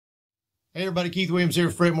Hey everybody, Keith Williams here,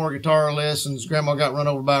 Fretmore Guitar Lessons. Grandma got run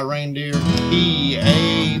over by a reindeer. E,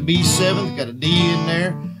 A, B7, got a D in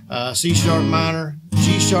there, C sharp minor,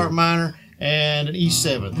 G sharp minor, and an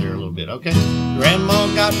E7 there a little bit, okay? Grandma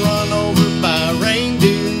got run over by a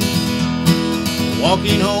reindeer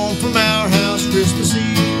walking home from our house Christmas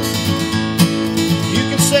Eve. You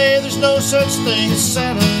can say there's no such thing as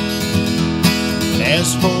Santa, but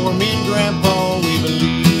as for me and Grandpa, we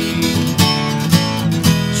believe.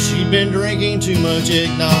 Been drinking too much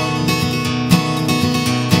eggnog,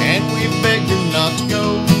 and we begged her not to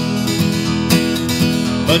go,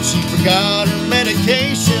 but she forgot her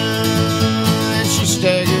medication and she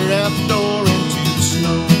staggered out the door into the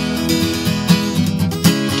snow.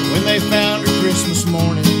 When they found her Christmas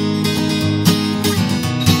morning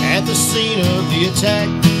at the scene of the attack,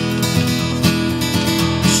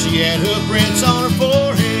 she had hoof prints on her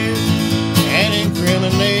forehead and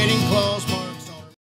incriminating